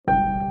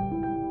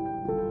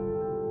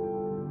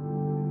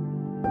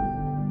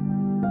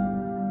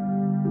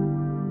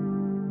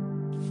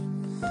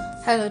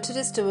Hello,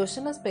 today's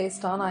devotion is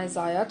based on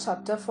Isaiah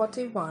chapter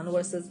 41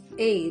 verses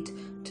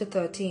 8 to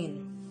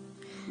 13.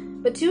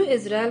 But you,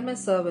 Israel, my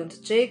servant,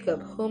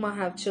 Jacob, whom I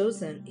have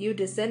chosen, you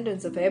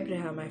descendants of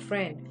Abraham, my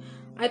friend,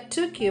 I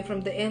took you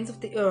from the ends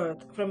of the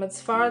earth, from its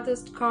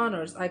farthest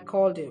corners I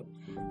called you.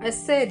 I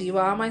said, you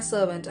are my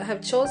servant, I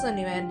have chosen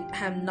you and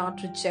have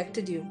not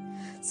rejected you.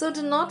 So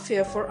do not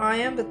fear, for I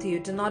am with you.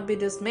 Do not be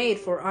dismayed,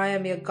 for I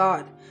am your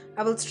God.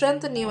 I will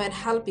strengthen you and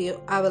help you.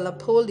 I will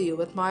uphold you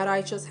with my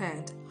righteous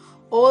hand.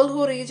 All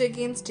who rage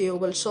against you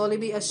will surely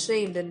be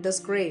ashamed and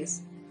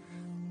disgraced.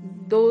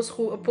 Those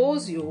who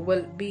oppose you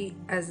will be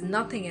as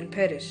nothing and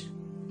perish.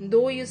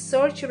 Though you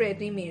search your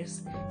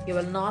enemies, you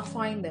will not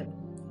find them.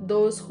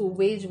 Those who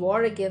wage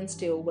war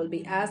against you will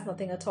be as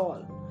nothing at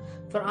all.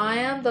 For I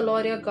am the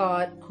Lord your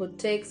God, who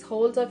takes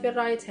hold of your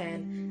right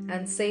hand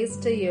and says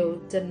to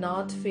you, do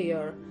not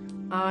fear,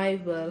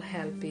 I will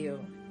help you.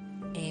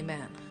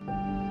 Amen.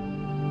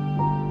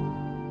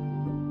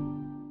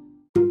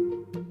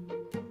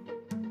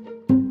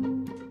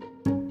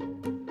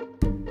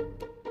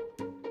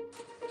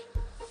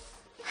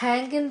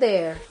 Hang in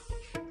there.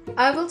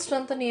 I will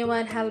strengthen you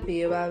and help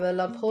you. I will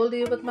uphold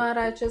you with my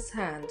righteous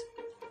hand.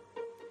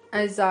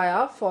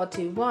 Isaiah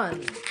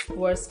 41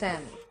 verse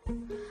 10.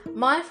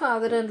 My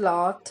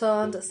father-in-law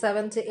turned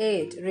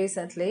 78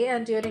 recently,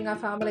 and during a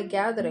family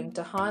gathering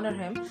to honor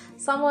him,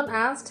 someone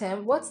asked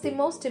him, what's the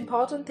most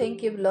important thing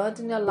you've learned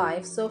in your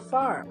life so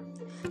far?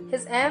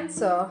 His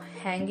answer,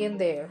 hang in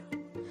there.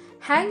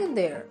 Hang in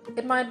there.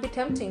 It might be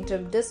tempting to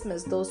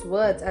dismiss those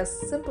words as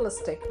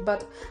simplistic,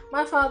 but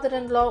my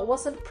father-in-law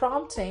wasn't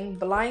prompting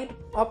blind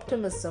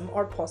optimism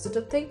or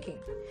positive thinking.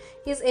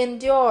 He's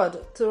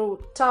endured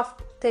through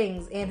tough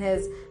things in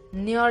his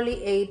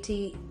nearly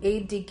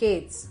 88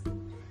 decades.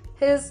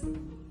 His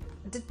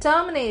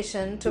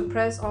determination to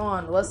press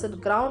on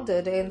wasn't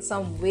grounded in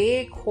some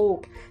vague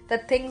hope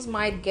that things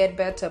might get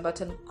better,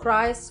 but in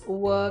Christ's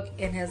work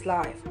in his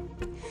life.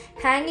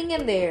 Hanging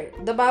in there,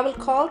 the Bible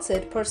calls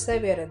it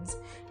perseverance,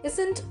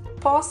 isn't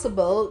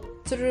possible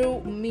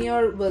through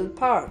mere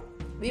willpower.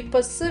 We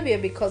persevere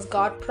because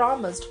God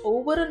promised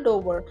over and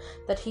over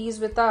that He is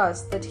with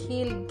us, that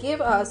He'll give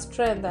us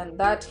strength, and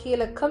that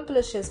He'll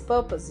accomplish His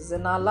purposes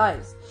in our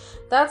lives.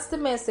 That's the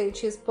message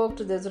He spoke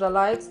to the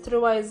Israelites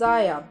through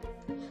Isaiah.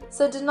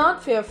 So do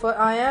not fear, for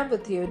I am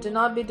with you. Do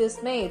not be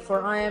dismayed,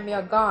 for I am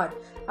your God.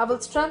 I will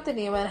strengthen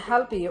you and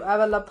help you. I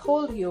will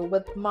uphold you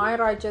with my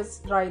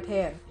righteous right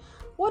hand.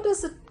 What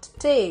does it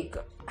take?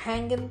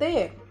 Hang in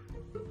there.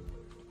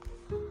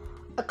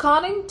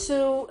 According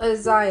to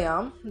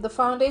Isaiah, the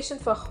foundation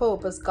for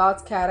hope is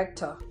God's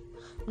character.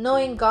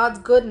 Knowing God's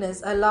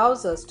goodness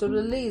allows us to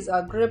release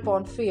our grip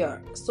on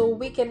fear, so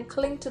we can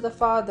cling to the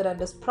Father and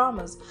His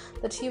promise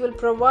that He will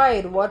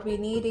provide what we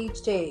need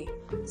each day: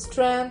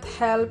 strength,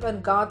 help,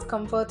 and God's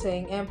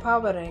comforting,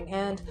 empowering,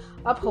 and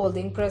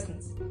upholding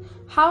presence.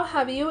 How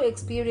have you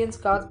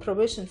experienced God's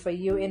provision for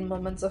you in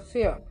moments of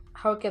fear?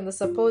 How can the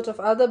support of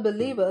other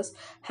believers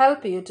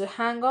help you to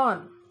hang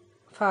on?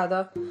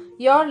 Father,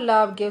 your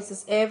love gives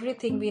us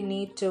everything we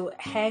need to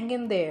hang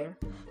in there.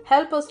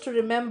 Help us to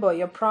remember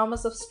your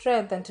promise of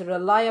strength and to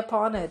rely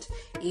upon it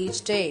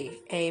each day.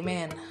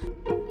 Amen.